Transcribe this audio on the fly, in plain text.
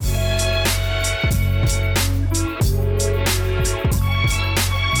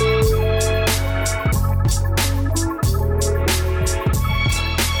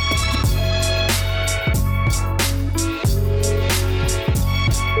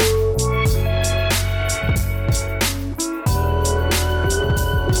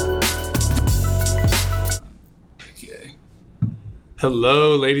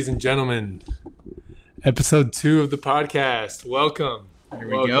Hello, ladies and gentlemen. Episode 2 of the podcast. Welcome.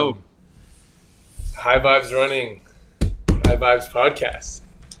 Here we go. High Vibes Running. High Vibes Podcast.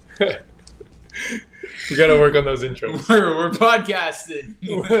 We got to work on those intros. We're podcasting.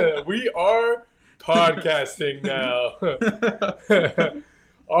 We are podcasting now.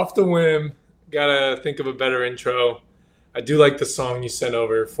 Off the whim. Got to think of a better intro. I do like the song you sent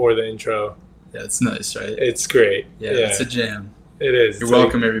over for the intro. Yeah, it's nice, right? It's great. Yeah, it's a jam. It is. You're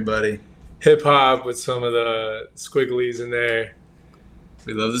welcome, everybody. Hip hop with some of the squigglies in there.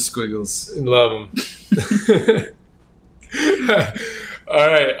 We love the squiggles. Love them. All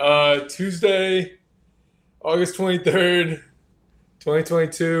right. Tuesday, August 23rd,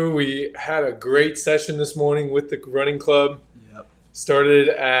 2022. We had a great session this morning with the running club. Yep. Started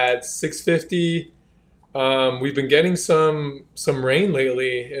at 6:50. We've been getting some rain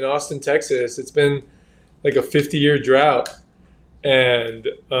lately in Austin, Texas. It's been like a 50-year drought. And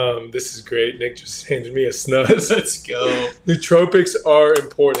this is great. Nick just handed me a snuzz. Let's go. Nootropics are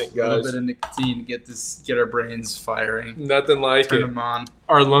important, guys. A little bit of nicotine to get our brains firing. Nothing like Turn it. them on.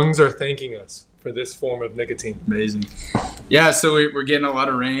 Our lungs are thanking us for this form of nicotine. Amazing. Yeah, so we're getting a lot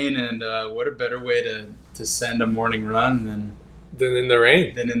of rain, and what a better way to send a morning run than in the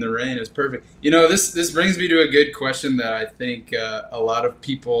rain. It was perfect. You know, this brings me to a good question that I think a lot of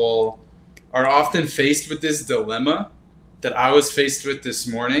people are often faced with this dilemma that I was faced with this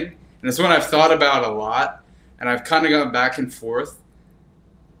morning. And it's one I've thought about a lot, and I've kind of gone back and forth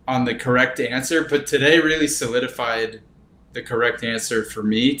on the correct answer, but today really solidified the correct answer for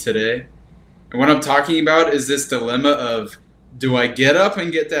me today. And what I'm talking about is this dilemma of, do I get up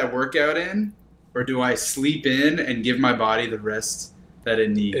and get that workout in, or do I sleep in and give my body the rest that it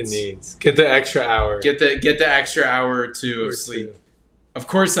needs? Get the extra hour. Get the extra hour or two of sleep. Of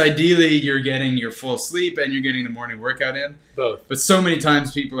course, ideally, you're getting your full sleep and you're getting the morning workout in. Both. But so many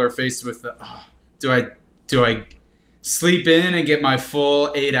times people are faced with do I sleep in and get my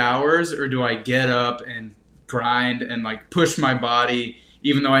full 8 hours, or do I get up and grind and like push my body,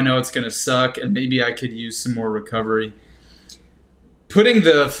 even though I know it's going to suck and maybe I could use some more recovery? Putting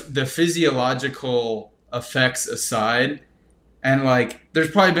the physiological effects aside, and like, there's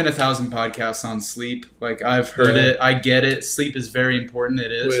probably been 1,000 podcasts on sleep. Like, I've heard it. I get it. Sleep is very important.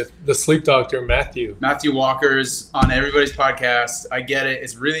 It is. With the sleep doctor, Matthew Walker's on everybody's podcast. I get it.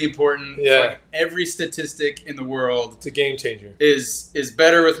 It's really important. Yeah. Like, every statistic in the world. It's a game changer. Is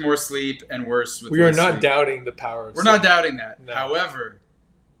better with more sleep and worse with We are less not sleep. Doubting the power of We're sleep. not doubting that. No. However,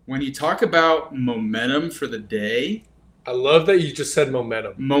 when you talk about momentum for the day, I love that you just said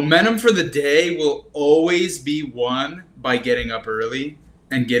momentum. Momentum for the day will always be won by getting up early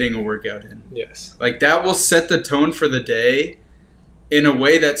and getting a workout in. Yes. Like, that will set the tone for the day in a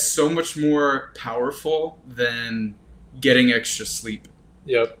way that's so much more powerful than getting extra sleep.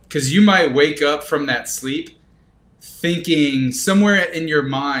 Yep. Because you might wake up from that sleep thinking somewhere in your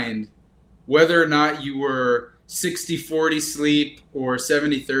mind whether or not you were 60-40 sleep or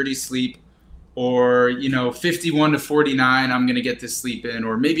 70-30 sleep, or, 51-49, I'm going to get this sleep in,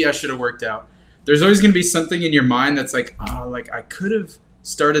 or maybe I should have worked out. There's always going to be something in your mind that's like, I could have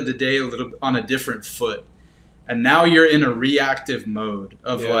started the day a little on a different foot. And now you're in a reactive mode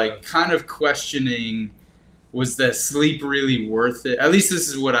of like kind of questioning, was that sleep really worth it? At least this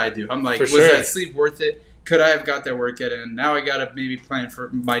is what I do. I'm like, was that sleep worth it? Could I have got that workout in? Now I got to maybe plan for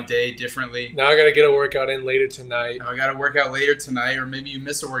my day differently. Now I got to get a workout in later tonight. Now I got to work out later tonight, or maybe you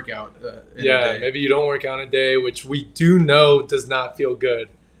miss a workout in a day. Maybe you don't work out a day, which we do know does not feel good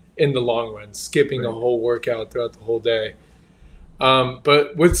in the long run, skipping a whole workout throughout the whole day.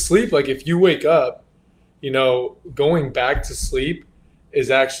 But with sleep, like if you wake up, going back to sleep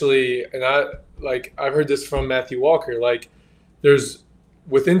is actually, and I've heard this from Matthew Walker, like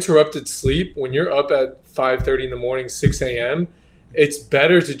with interrupted sleep, when you're up at 5:30 in the morning, 6 a.m., it's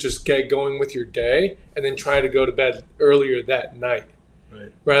better to just get going with your day and then try to go to bed earlier that night,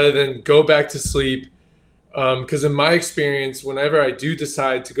 rather than go back to sleep. Because in my experience, whenever I do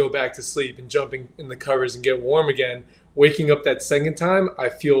decide to go back to sleep and jumping in the covers and get warm again, waking up that second time, I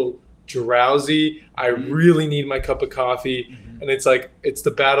feel drowsy. I really need my cup of coffee. And it's like, it's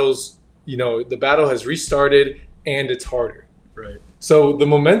the battles, the battle has restarted and it's harder. Right. So the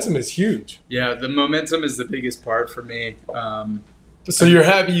momentum is huge. Yeah, the momentum is the biggest part for me. So you're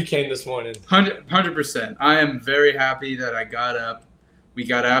happy you came this morning? 100%. I am very happy that I got up. We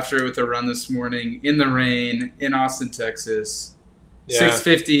got after it with a run this morning in the rain in Austin, Texas.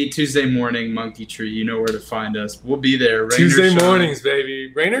 6:50 Tuesday morning, Monkey Tree. You know where to find us. We'll be there. Tuesday mornings,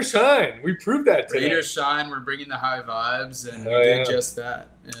 baby. Rain or shine. We proved that today. Rain or shine. We're bringing the high vibes, and we did just that.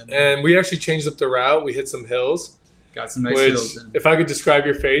 And we actually changed up the route. We hit some hills. Got some nice which, hills in. if I could describe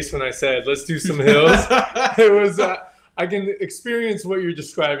your face when I said, let's do some hills, it was, I can experience what you're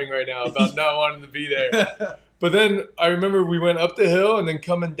describing right now about not wanting to be there. But then I remember we went up the hill and then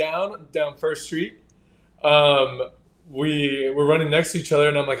coming down First Street. We were running next to each other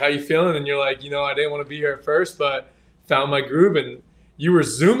and I'm like, how you feeling? And you're like, I didn't want to be here at first, but found my groove. And you were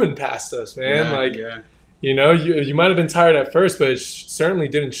zooming past us, man. You might have been tired at first, but it certainly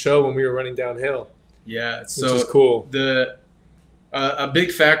didn't show when we were running downhill. Yeah, so which is cool. A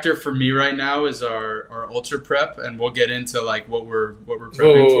big factor for me right now is our ultra prep, and we'll get into like what we're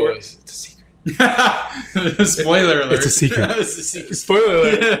prepping for. It's a secret. Spoiler alert. It's a secret. It's a secret. Spoiler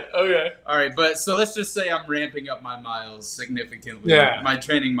alert. Okay. All right, but so let's just say I'm ramping up my miles significantly. Yeah. My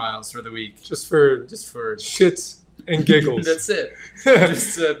training miles for the week. Just for shits and giggles. That's it.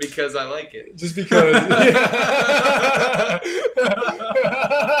 Just because I like it. Just because.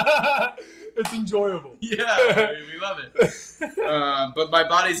 It's enjoyable. Yeah, we love it. But my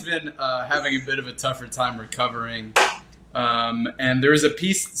body's been having a bit of a tougher time recovering. And there was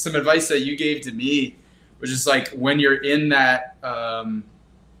some advice that you gave to me, which is like when you're in that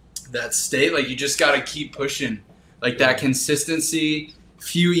state, like you just got to keep pushing, like that consistency,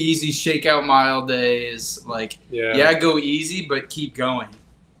 few easy shakeout mile days, like, go easy, but keep going.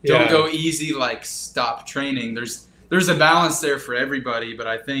 Don't go easy, like stop training. There's a balance there for everybody, but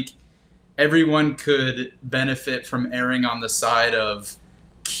I think everyone could benefit from erring on the side of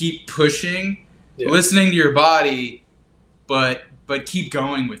keep pushing, listening to your body, but keep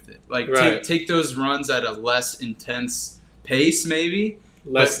going with it. Like take those runs at a less intense pace, maybe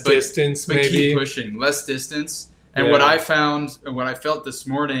less distance, but maybe keep pushing, less distance. And what I found and what I felt this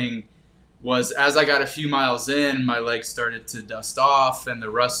morning was as I got a few miles in, my legs started to dust off and the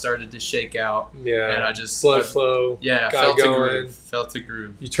rust started to shake out. Yeah. And I just blood flow. Yeah, felt a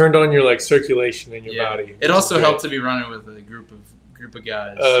groove. You turned on your circulation in your body. It also helped to be running with a group of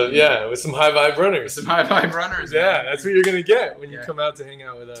guys. With some high vibe runners. Yeah, that's what you're gonna get when you come out to hang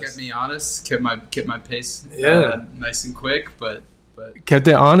out with us. Kept me honest, kept my pace nice and quick, but kept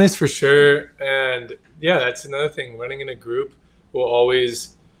it honest for sure. And that's another thing. Running in a group will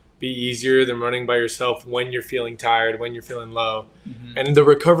always be easier than running by yourself when you're feeling tired, when you're feeling low. Mm-hmm. And the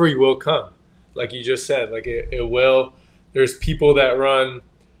recovery will come. Like you just said, like it will. There's people that run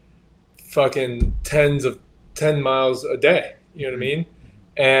fucking 10 miles a day. You know what I mean?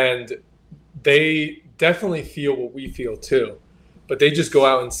 And they definitely feel what we feel too. But they just go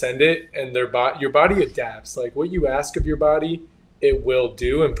out and send it, and your body adapts. Like what you ask of your body, it will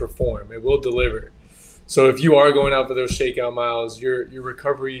do and perform. It will deliver. So if you are going out for those shakeout miles, your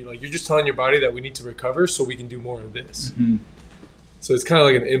recovery, like you're just telling your body that we need to recover so we can do more of this. Mm-hmm. So it's kind of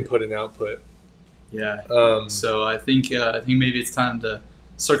like an input and output. Yeah. So I think maybe it's time to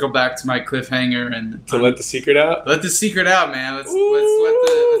circle back to my cliffhanger and to let the secret out. Let the secret out, man. Let's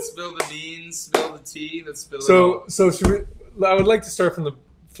spill the beans, spill the tea. Let's spill it all. So I would like to start from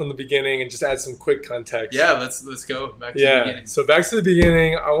the beginning and just add some quick context. Yeah, let's go back to the beginning. So back to the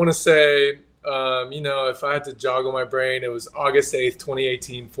beginning. I want to say, if I had to joggle my brain, it was August 8th,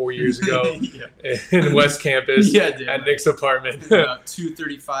 2018, 4 years ago in West Campus at Nick's apartment. About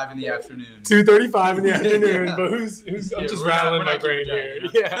 2:35 in the afternoon. 2:35 in the afternoon. But I'm just rattling my brain here.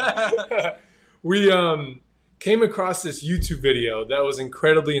 Yeah. We came across this YouTube video that was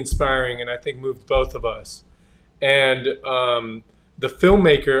incredibly inspiring and I think moved both of us. And the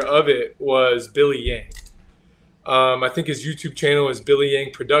filmmaker of it was Billy Yang. I think his YouTube channel is Billy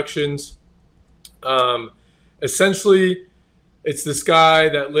Yang Productions. Essentially, it's this guy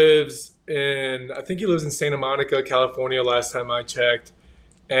that lives I think he lives in Santa Monica, California, last time I checked.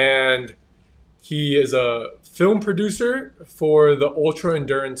 And he is a film producer for the ultra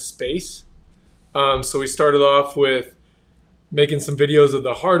endurance space. So we started off with making some videos of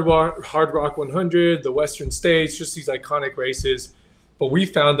the Hard Rock 100, the Western States, just these iconic races. But we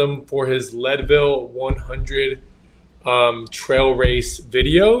found him for his Leadville 100 trail race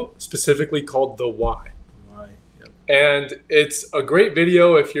video, specifically called The Why. And it's a great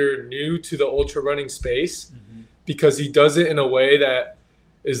video if you're new to the ultra running space, because he does it in a way that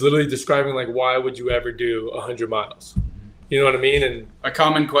is literally describing like, why would you ever do 100 miles? You know what I mean? And a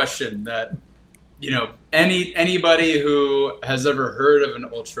common question that, anybody who has ever heard of an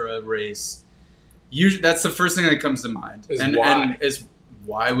ultra race, usually that's the first thing that comes to mind. And is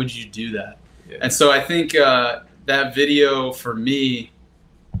why would you do that? Yeah. And so I think that video for me,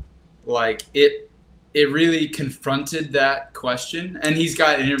 like it really confronted that question. And he's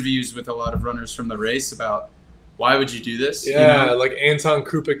got interviews with a lot of runners from the race about why would you do this? Yeah, like Anton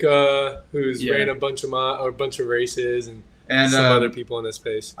Krupika, who's ran a bunch of races, and some other people in this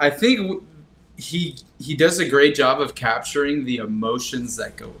space. I think he does a great job of capturing the emotions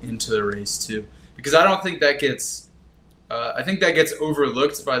that go into the race too, because I don't think that gets I think that gets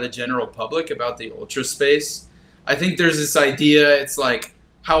overlooked by the general public about the ultra space. I think there's this idea, it's like,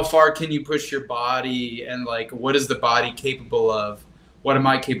 how far can you push your body, and like, what is the body capable of? What am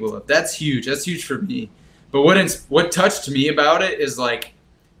I capable of? That's huge. That's huge for me. But what touched me about it is like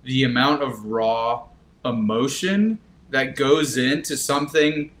the amount of raw emotion that goes into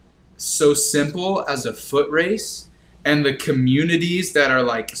something so simple as a foot race, and the communities that are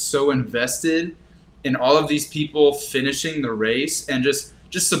like so invested in all of these people finishing the race and just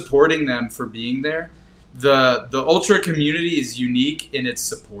supporting them for being there. The ultra community is unique in its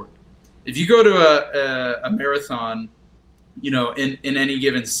support. If you go to a marathon, in any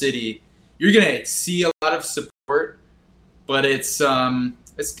given city, you're gonna see a lot of support, but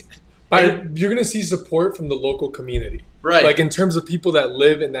you're gonna see support from the local community, right? Like in terms of people that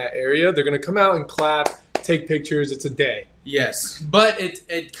live in that area, they're gonna come out and clap, take pictures. It's a day. Yes, but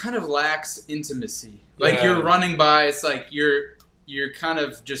it kind of lacks intimacy. Like you're running by, it's like you're kind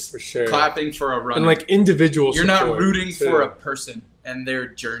of just clapping for a runner. And like individual You're not rooting for a person and their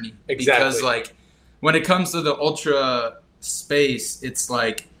journey. Exactly. Because like when it comes to the ultra space, it's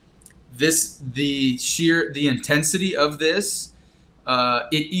like the intensity of this,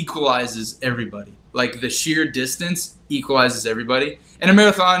 it equalizes everybody. Like the sheer distance equalizes everybody. In a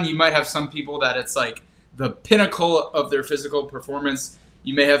marathon, you might have some people that it's like the pinnacle of their physical performance.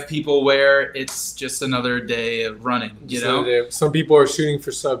 You may have people where it's just another day of running, Some people are shooting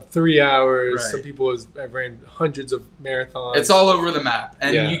for sub 3 hours. Right. Some people have ran hundreds of marathons. It's all over the map,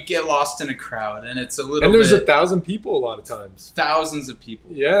 and you get lost in a crowd, and it's a little And there's 1,000 people a lot of times. Thousands of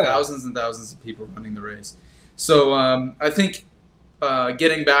people. Yeah. Thousands and thousands of people running the race. So I think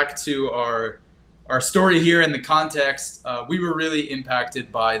getting back to our story here in the context, we were really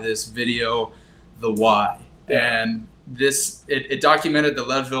impacted by this video, The Why. Yeah. And it documented the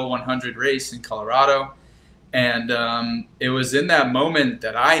Leadville 100 race in Colorado, and it was in that moment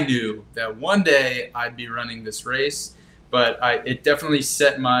that I knew that one day I'd be running this race. But it definitely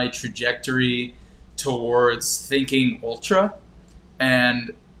set my trajectory towards thinking ultra,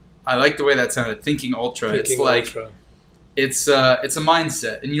 and I like the way that sounded. Thinking ultra. It's like it's a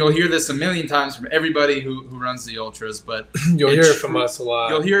mindset, and you'll hear this a million times from everybody who runs the ultras, but you'll hear it from us a lot.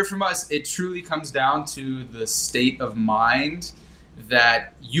 You'll hear it from us. It truly comes down to the state of mind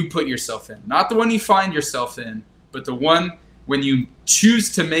that you put yourself in. Not the one you find yourself in, but the one when you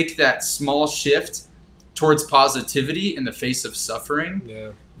choose to make that small shift towards positivity in the face of suffering.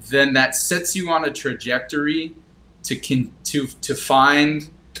 Yeah. Then that sets you on a trajectory to find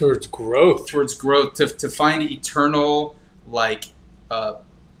towards growth, to find eternal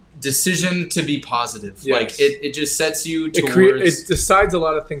decision to be positive. Yes. Like it just sets you towards. It decides a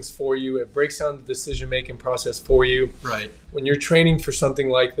lot of things for you. It breaks down the decision-making process for you. Right. When you're training for something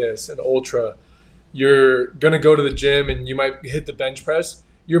like this, an ultra, you're going to go to the gym and you might hit the bench press.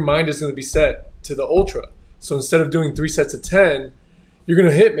 Your mind is going to be set to the ultra. So instead of doing 3 sets of 10, you're going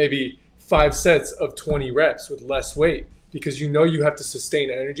to hit maybe 5 sets of 20 reps with less weight, because you have to sustain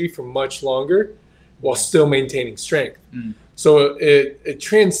energy for much longer while still maintaining strength. Mm. So it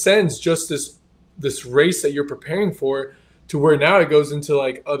transcends just this race that you're preparing for, to where now it goes into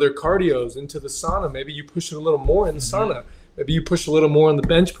like other cardios, into the sauna. Maybe you push it a little more in the sauna. Maybe you push a little more on the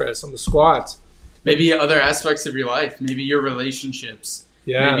bench press, on the squats. Maybe other aspects of your life. Maybe your relationships.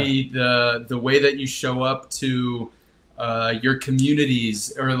 Yeah. Maybe the way that you show up to your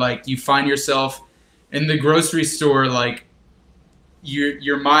communities, or like you find yourself in the grocery store, like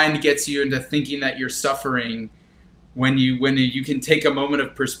your mind gets you into thinking that you're suffering, when you can take a moment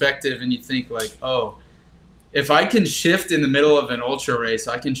of perspective and you think like, oh, if I can shift in the middle of an ultra race,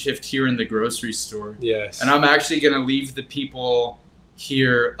 I can shift here in the grocery store. Yes. And I'm actually going to leave the people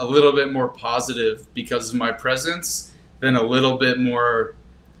here a little bit more positive because of my presence than a little bit more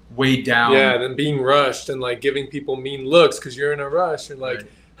weighed down. Yeah, than being rushed and like giving people mean looks because you're in a rush, and like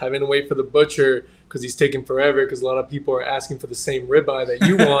having to wait for the butcher because he's taking forever because a lot of people are asking for the same ribeye that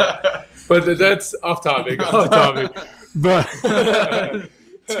you want. But that's off topic. But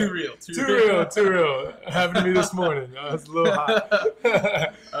too real. Happened to me this morning. It's a little hot.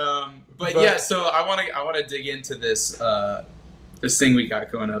 But yeah, so I want to dig into this thing we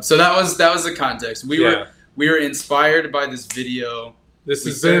got going up. So that was the context. We were inspired by this video. This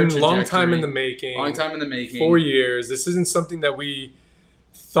has been a long time in the making. 4 years. This isn't something that we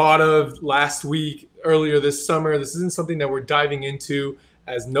thought of earlier this summer. This isn't something that we're diving into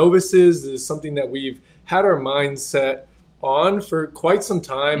as novices. This is something that we've had our minds set on for quite some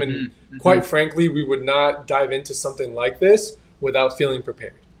time. And quite frankly, we would not dive into something like this without feeling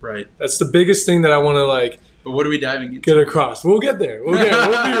prepared. Right. That's the biggest thing that I want to like. But what are we diving into? Get across. We'll get there. We'll be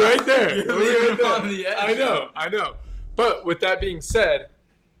right there. You're leaving them on the edge. I know. But with that being said,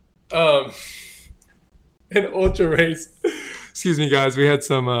 an ultra race. Excuse me, guys. We had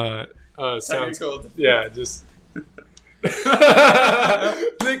some sounds. Yeah, just.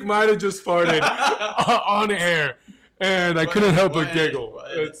 Nick might have just farted on air, and I couldn't help but giggle.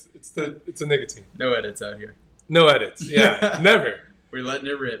 It's a nicotine. No edits out here. No edits. Yeah, never. We're letting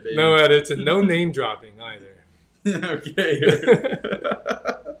it rip, baby. No edits and no name dropping either. Okay.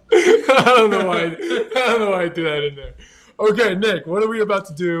 I don't know why I threw that in there. Okay, Nick, what are we about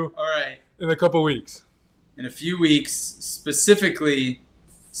to do? All right. In a couple weeks. In a few weeks, specifically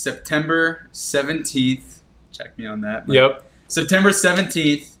September 17th. Check me on that. Yep. September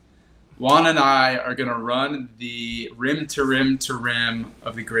 17th, Juan and I are going to run the rim to rim to rim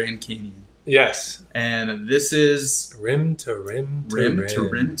of the Grand Canyon. Yes. And this is rim to rim to rim rim to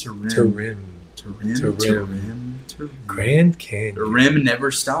rim to rim to rim to rim to to rim. rim to rim. Grand Canyon. The rim never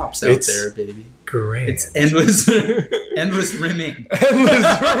stops out there, baby. Grand. It's endless, endless rimming.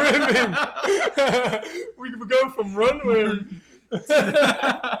 Endless rimming. We go from one rim.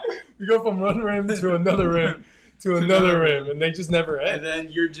 We go from one rim to another rim. To another rim, and they just never end. And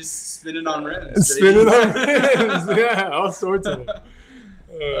then you're just spinning on rims. Spinning on rims, yeah, all sorts of them.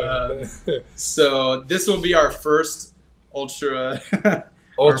 So this will be our first ultra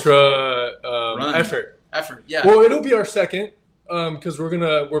effort. Yeah. Well, it'll be our second, because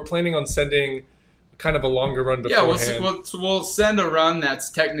we're planning on sending kind of a longer run beforehand. Yeah, we'll send a run that's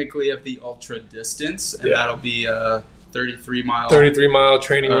technically of the ultra distance, and that'll be 33 mile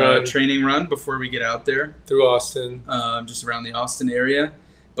training run before we get out there through Austin, just around the Austin area.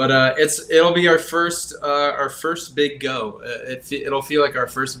 But it'll be our first big go. It'll feel like our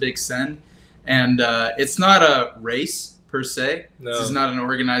first big send, and it's not a race per se. No. This is not an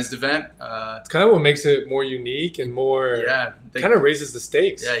organized event. It's kind of what makes it more unique and more. Yeah, kind of raises the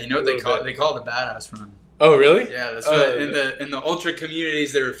stakes. Yeah, you know what they call it? They call it a badass run. Oh, really? Yeah, that's what in the ultra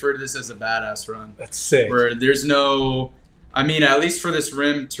communities they refer to this as a badass run. That's sick. Where there's no, I mean, at least for this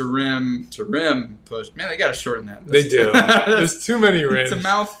rim to rim to rim push, man, they gotta shorten that. They do. There's too many rims. It's a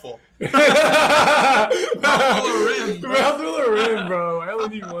mouthful. Mouthful of rim. Mouthful of rim, bro. I only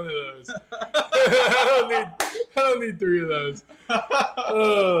need one of those. I don't need three of those.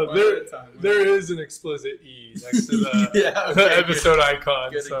 There is an explicit E next to the episode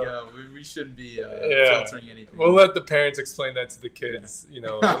icon. Good to go. We shouldn't be filtering anything. We'll let the parents explain that to the kids, in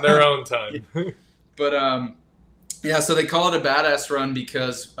their own time. But so they call it a badass run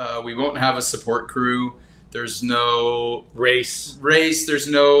because we won't have a support crew. There's no race. There's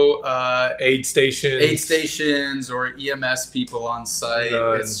no aid stations or EMS people on site.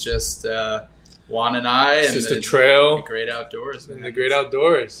 None. It's just Juan and I. It's and just a trail. The great outdoors. Man. The great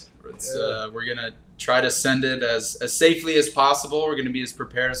outdoors. We're going to try to send it as safely as possible. We're going to be as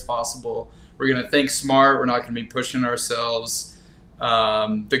prepared as possible. We're going to think smart. We're not going to be pushing ourselves.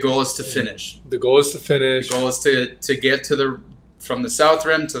 The goal is to finish. The goal is to get from the south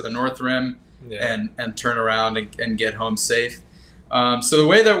rim to the north rim. Yeah. And turn around and get home safe. So the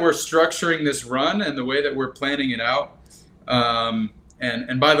way that we're structuring this run and the way that we're planning it out,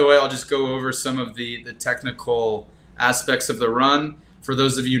 and by the way, I'll just go over some of the technical aspects of the run. For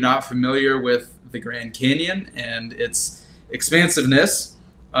those of you not familiar with the Grand Canyon and its expansiveness,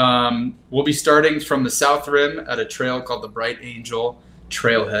 we'll be starting from the south rim at a trail called the Bright Angel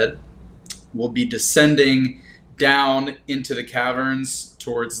Trailhead. We'll be descending down into the caverns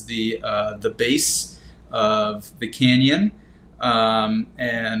towards the base of the canyon,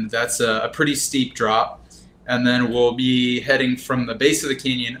 and that's a pretty steep drop. And then we'll be heading from the base of the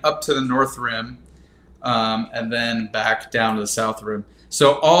canyon up to the north rim, and then back down to the south rim.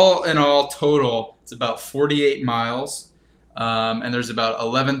 So all in all, total, it's about 48 miles, and there's about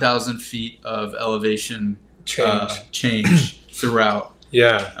 11,000 feet of elevation change throughout.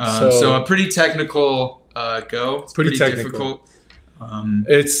 Yeah. So a pretty technical go. It's pretty difficult. I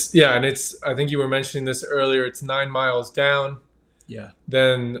think you were mentioning this earlier. It's 9 miles down. Yeah.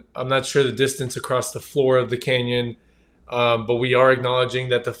 Then I'm not sure the distance across the floor of the canyon, but we are acknowledging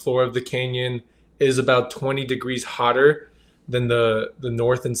that the floor of the canyon is about 20 degrees hotter than the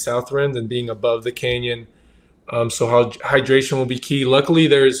north and south rim, than being above the canyon. So hydration will be key. Luckily,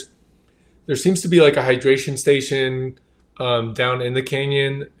 there seems to be like a hydration station down in the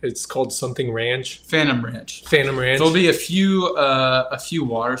canyon. It's called something Ranch. Phantom Ranch. There'll be a few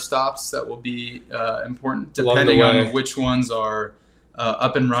water stops that will be important, depending on which ones are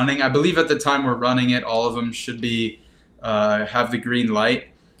up and running. I believe at the time we're running it, all of them should be have the green light,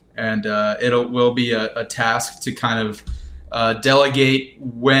 and will be a task to kind of delegate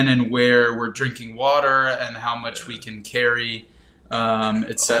when and where we're drinking water and how much we can carry,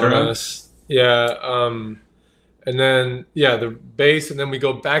 etc. Yeah. And then, the base, and then we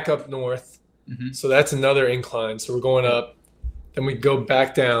go back up north. Mm-hmm. So that's another incline. So we're going up, then we go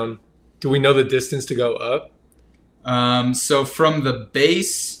back down. Do we know the distance to go up? So from the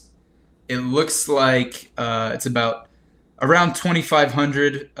base, it looks like it's about around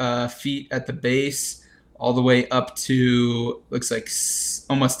 2,500 feet at the base, all the way up to, looks like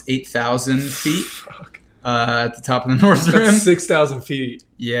almost 8,000 feet at the top of the North Rim. That's 6,000 feet.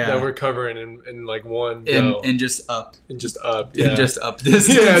 Yeah, that we're covering in like one go. And just up. And just up. Yeah. And just up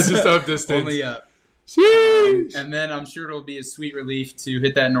distance. Yeah, just up distance. Only up. Sheesh. And then I'm sure it'll be a sweet relief to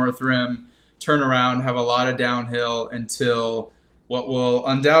hit that North Rim, turn around, have a lot of downhill until what will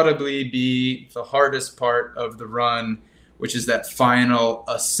undoubtedly be the hardest part of the run, which is that final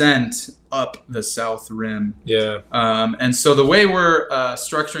ascent up the South Rim. Yeah. And so the way we're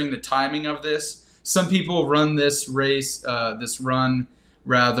structuring the timing of this, some people run this run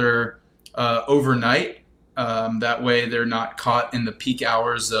rather overnight. That way they're not caught in the peak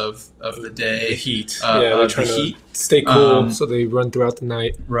hours of the day. The heat. They're trying to stay cool, so they run throughout the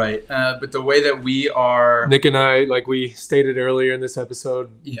night. Right. But the way that we are... Nick and I, like we stated earlier in this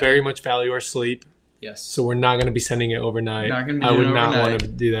episode, very much value our sleep. Yes. So we're not going to be sending it overnight. I would not want to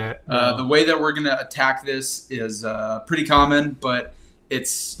do that. The way that we're going to attack this is pretty common, but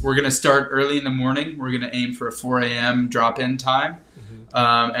we're going to start early in the morning. We're going to aim for a 4 a.m. drop-in time.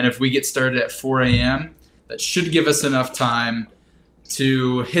 Mm-hmm. And if we get started at 4 a.m., that should give us enough time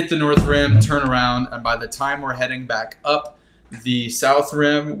to hit the North Rim, turn around, and by the time we're heading back up the South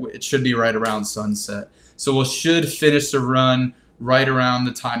Rim, it should be right around sunset. So we should finish the run right around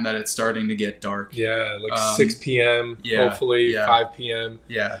the time that it's starting to get dark. Yeah, like 6 p.m., hopefully 5 p.m.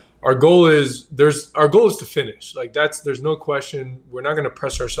 Yeah. Our goal is to finish. Like there's no question. We're not going to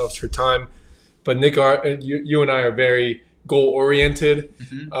press ourselves for time, but Nick, you and I are very goal oriented.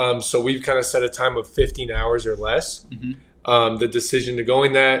 Mm-hmm. So we've kind of set a time of 15 hours or less. Mm-hmm. The decision to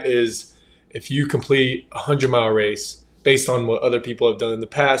going that is if you complete a 100-mile race based on what other people have done in the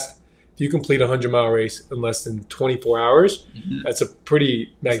past. If you complete a 100-mile race in less than 24 hours, that's a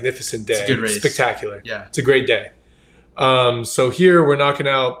pretty magnificent day. It's a good race. Spectacular. Yeah. It's a great day. So here we're knocking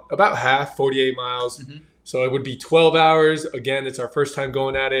out about half, 48 miles. Mm-hmm. So it would be 12 hours. Again, it's our first time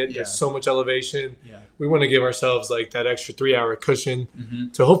going at it. Yeah. There's so much elevation. Yeah. We want to give ourselves like that extra 3-hour cushion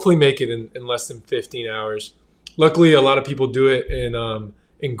to hopefully make it in less than 15 hours. Luckily, a lot of people do it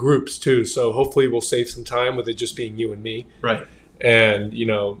in groups too. So hopefully we'll save some time with it just being you and me. Right. And,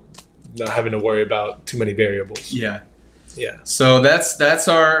 not having to worry about too many variables. Yeah. Yeah. So that's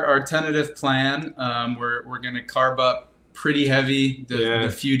our tentative plan. We're going to carb up pretty heavy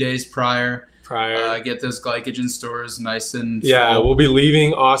the few days prior. Get those glycogen stores nice and full. We'll be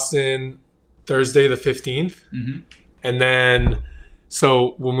leaving Austin Thursday the 15th. Mm-hmm. And then,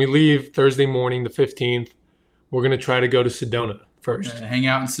 so when we leave Thursday morning the 15th, we're going to try to go to Sedona first. Hang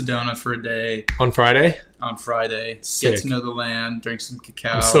out in Sedona for a day. On Friday? On Friday. Sick. Get to know the land, drink some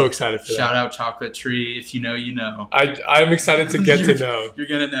cacao. I'm so excited for that. Shout out Chocolate Tree. If you know, you know. I'm excited to get to know. You're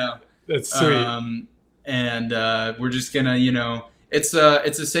going to know. That's sweet. And we're just going to, it's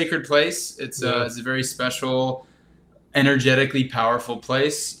a sacred place. It's a very special, energetically powerful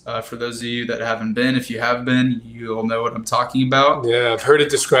place. For those of you that haven't been, if you have been, you'll know what I'm talking about. Yeah, I've heard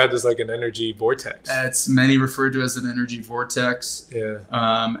it described as like an energy vortex. It's many referred to as an energy vortex. Yeah.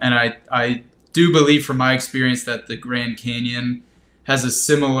 And I do believe from my experience that the Grand Canyon has a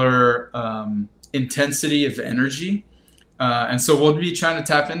similar intensity of energy. And so we'll be trying to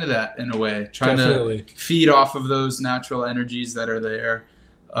tap into that in a way, trying to feed off of those natural energies that are there.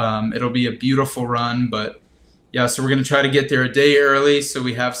 It'll be a beautiful run, but so we're going to try to get there a day early so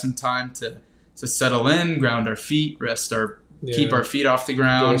we have some time to settle in, ground our feet, keep our feet off the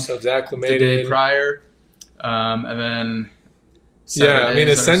ground. Get ourselves acclimated. The day prior. And then Saturday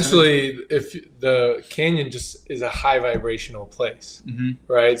essentially, if the canyon just is a high vibrational place,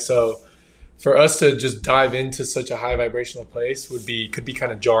 right? So for us to just dive into such a high vibrational place could be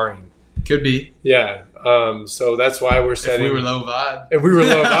kind of jarring. Could be. Yeah. So that's why we're setting. If we were low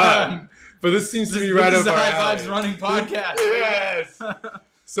vibe. But this seems to be right up our alley. This is the High Vibes Running Podcast. Yes.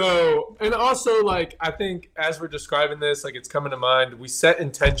 So, and also, like, I think as we're describing this, like, it's coming to mind, we set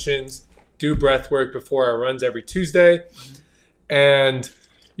intentions, do breath work before our runs every Tuesday. And,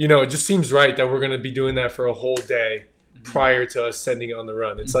 it just seems right that we're going to be doing that for a whole day prior to us sending on the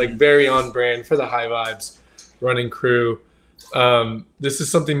run. It's like very on brand for the High Vibes running crew. This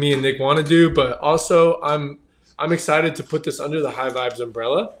is something me and Nick want to do, but also I'm I'm excited to put this under the High Vibes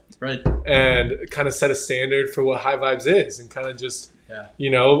umbrella, Right. and kind of set a standard for what High Vibes is, and kind of just,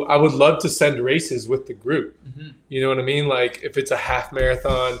 Yeah. I would love to send races with the group. Mm-hmm. You know what I mean? Like if it's a half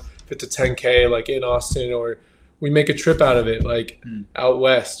marathon, if it's a 10K, like in Austin, or we make a trip out of it, like out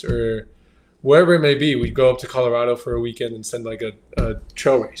west or wherever it may be. We go up to Colorado for a weekend and send like a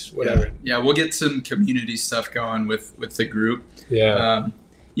trail race, whatever. Yeah, we'll get some community stuff going with the group. Yeah.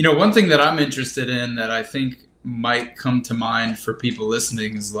 One thing that I'm interested in that I think might come to mind for people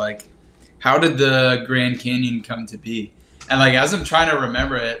listening is like, how did the Grand Canyon come to be? And like, as I'm trying to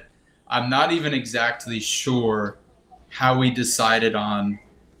remember it, I'm not even exactly sure how we decided on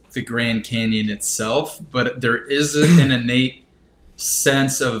the Grand Canyon itself, but there is an innate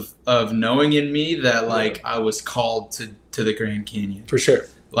sense of knowing in me that like I was called to the Grand Canyon. For sure.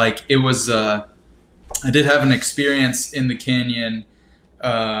 Like it was, I did have an experience in the canyon.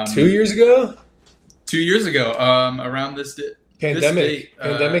 2 years ago? 2 years ago, around this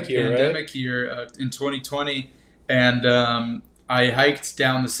pandemic year in 2020, and I hiked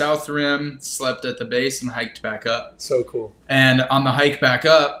down the south rim, slept at the base, and hiked back up. So cool. And on the hike back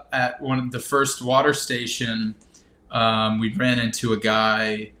up at one of the first water station, we ran into a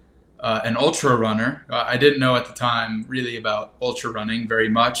guy, an ultra runner. I didn't know at the time really about ultra running very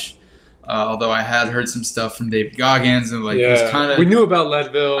much. Although I had heard some stuff from David Goggins and it was kind of. We knew about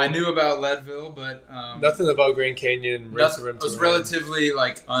Leadville. I knew about Leadville, but nothing about Grand Canyon. It was relatively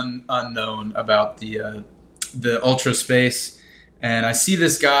unknown about the ultra space, and I see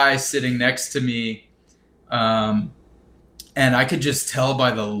this guy sitting next to me, and I could just tell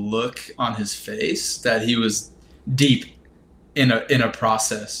by the look on his face that he was deep in a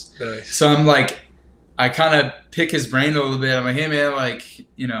process. Nice. So I'm like. I kind of pick his brain a little bit. I'm like, hey man,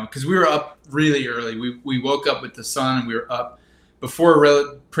 because we were up really early. We woke up with the sun and we were up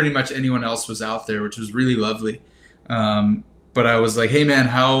before pretty much anyone else was out there, which was really lovely. But I was like, hey man,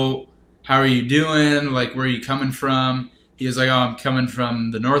 how are you doing? Like, where are you coming from? He was like, oh, I'm coming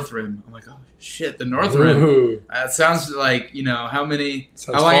from the North Rim. I'm like, oh shit, the North Rim. That sounds like,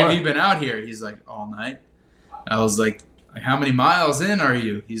 how long have you been out here? He's like, all night. I was like, how many miles in are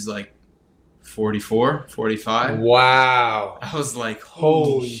you? He's like, 44, 45. Wow. I was like,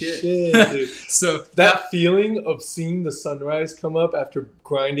 holy shit, dude. So that feeling of seeing the sunrise come up after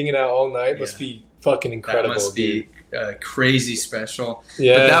grinding it out all night must be fucking incredible. That must be crazy special.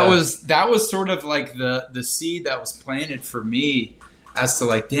 Yeah. But that was sort of like the seed that was planted for me as to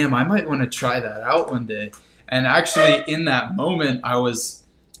like, damn, I might want to try that out one day. And actually in that moment, I was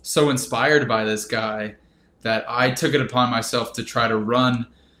so inspired by this guy that I took it upon myself to try to run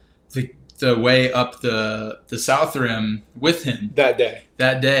the way up the South Rim with him that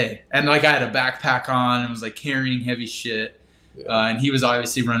day. And like I had a backpack on and was like carrying heavy shit. And he was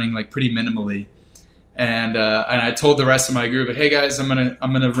obviously running like pretty minimally. And I told the rest of my group, hey guys, I'm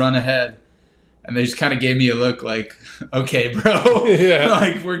gonna run ahead. And they just kind of gave me a look like, okay, bro. Yeah.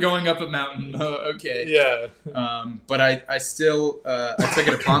 Like we're going up a mountain. Okay. Yeah. But I still I took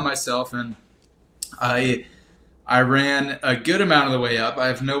it upon myself, and I ran a good amount of the way up. I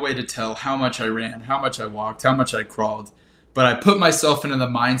have no way to tell how much I ran, how much I walked, how much I crawled. But I put myself into the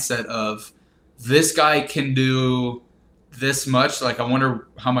mindset of this guy can do this much. Like, I wonder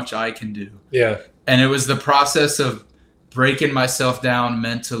how much I can do. Yeah. And it was the process of breaking myself down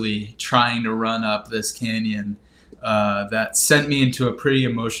mentally, trying to run up this canyon that sent me into a pretty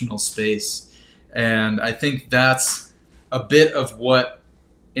emotional space. And I think that's a bit of what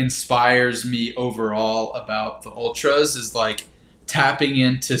inspires me overall about the ultras, is like tapping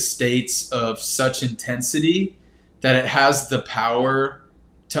into states of such intensity that it has the power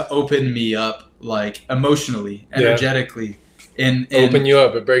to open me up, like emotionally, energetically. And open you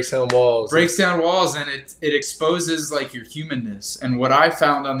up. It breaks down walls. And it exposes like your humanness. And what I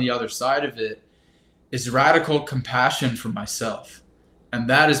found on the other side of it is radical compassion for myself. And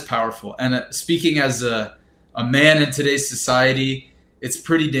that is powerful. And speaking as a man in today's society, it's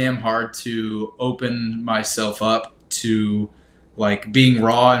pretty damn hard to open myself up to like being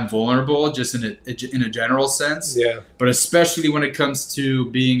raw and vulnerable, just in a general sense. Yeah. But especially when it comes to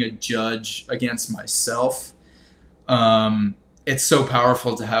being a judge against myself, it's so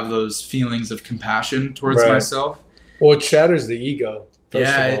powerful to have those feelings of compassion towards myself. Well, it shatters the ego.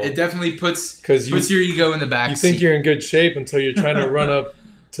 Yeah, it definitely puts your ego in the back. You think you're in good shape until you're trying to run up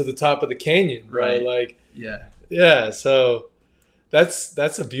to the top of the canyon, right? Like, yeah. So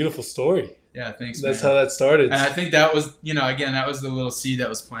that's a beautiful story. Yeah, thanks. That's how that started. And I think that was, again, that was the little seed that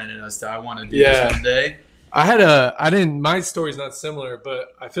was planted as to I want to do this one day. My story's not similar,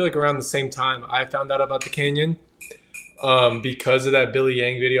 but I feel like around the same time I found out about the canyon, because of that Billy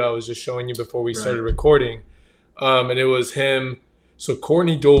Yang video I was just showing you before we started recording. And it was him. So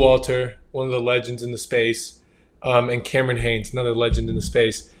Courtney Dauwalter, one of the legends in the space, and Cameron Haynes, another legend in the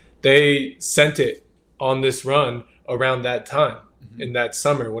space. They sent it on this run around that time in that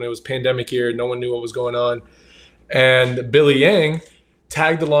summer when it was pandemic year. No one knew what was going on. And Billy Yang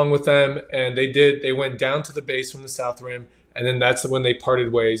tagged along with them, and they went down to the base from the South Rim, and then that's when they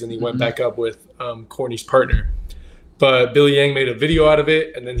parted ways, and he went back up with Courtney's partner. But Billy Yang made a video out of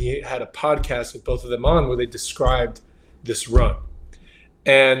it, and then he had a podcast with both of them on where they described this run.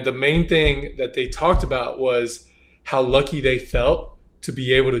 And the main thing that they talked about was how lucky they felt to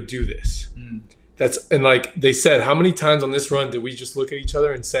be able to do this. And like they said, how many times on this run did we just look at each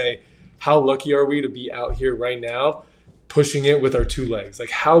other and say, how lucky are we to be out here right now pushing it with our two legs?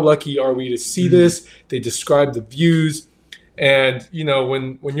 Like, how lucky are we to see this? They described the views. And, you know,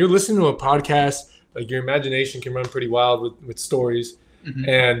 when you're listening to a podcast, like your imagination can run pretty wild with stories.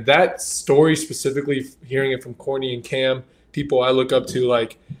 And that story specifically, hearing it from Courtney and Cam, people I look up to,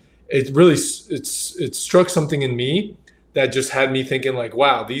 like it really, it struck something in me that just had me thinking like,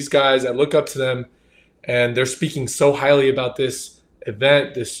 wow, these guys, I look up to them and they're speaking so highly about this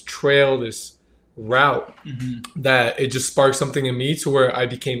event, this trail, this route, that it just sparked something in me to where I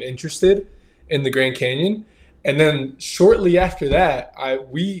became interested in the Grand Canyon. And then shortly after that,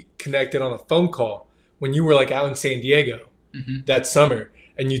 we connected on a phone call when you were like out in San Diego that summer,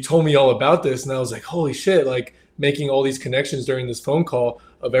 and you told me all about this, and I was like, holy shit, like making all these connections during this phone call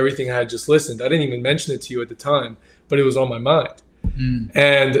of everything I had just listened. I didn't even mention it to you at the time, but it was on my mind.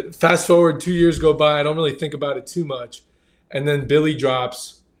 And fast forward 2 years go by, I don't really think about it too much. And then Billy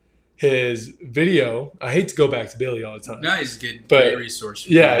drops his video. I hate to go back to Billy all the time. No, he's a great resource.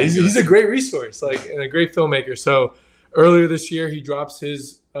 Yeah, he's a great resource, like, and a great filmmaker. So earlier this year, he drops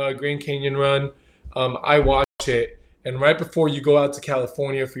his Grand Canyon run. I watch it, and right before you go out to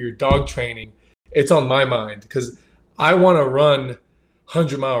California for your dog training, it's on my mind because I want to run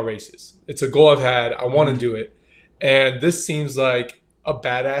 100-mile races. It's a goal I've had. I want to do it. And this seems like a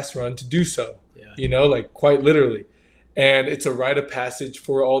badass run to do so, you know, like quite literally. And it's a rite of passage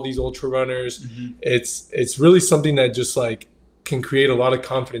for all these ultra runners. It's really something that just like can create a lot of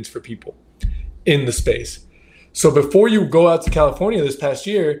confidence for people in the space. So before you go out to California this past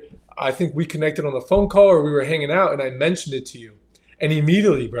year, I think we connected on the phone call or we were hanging out and I mentioned it to you. And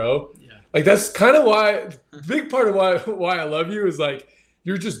immediately, bro, like that's kind of why, big part of why I love you is like,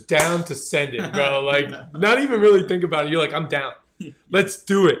 you're just down to send it, bro. Like not even really think about it. You're like, I'm down. Let's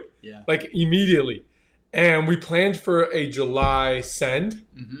do it. Like immediately. And we planned for a July send.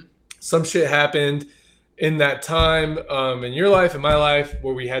 Some shit happened in that time in your life and my life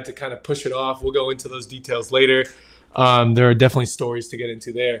where we had to kind of push it off. We'll go into those details later. There are definitely stories to get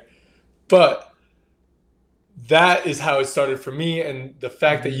into there. But that is how it started for me. And the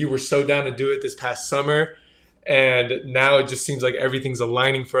fact that you were so down to do it this past summer, and now it just seems like everything's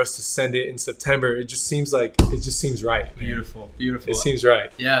aligning for us to send it in September. It just seems right. Man. Beautiful. It seems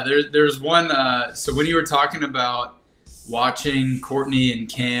right. Yeah, there's one. So when you were talking about watching Courtney and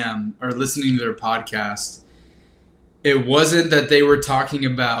Cam or listening to their podcast, it wasn't that they were talking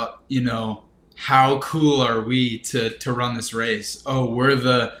about, you know, how cool are we to run this race? Oh,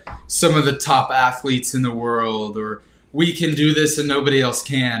 we're some of the top athletes in the world, or we can do this and nobody else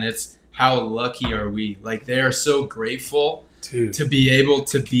can. It's how lucky are we? Like they are so grateful to be able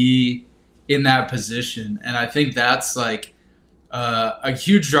to be in that position. And I think that's like a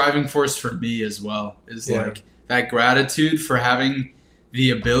huge driving force for me as well, is like that gratitude for having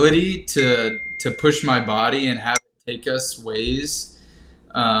the ability to push my body and have it take us ways,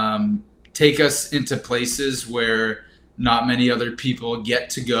 take us into places where not many other people get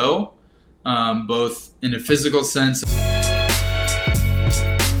to go, both in a physical sense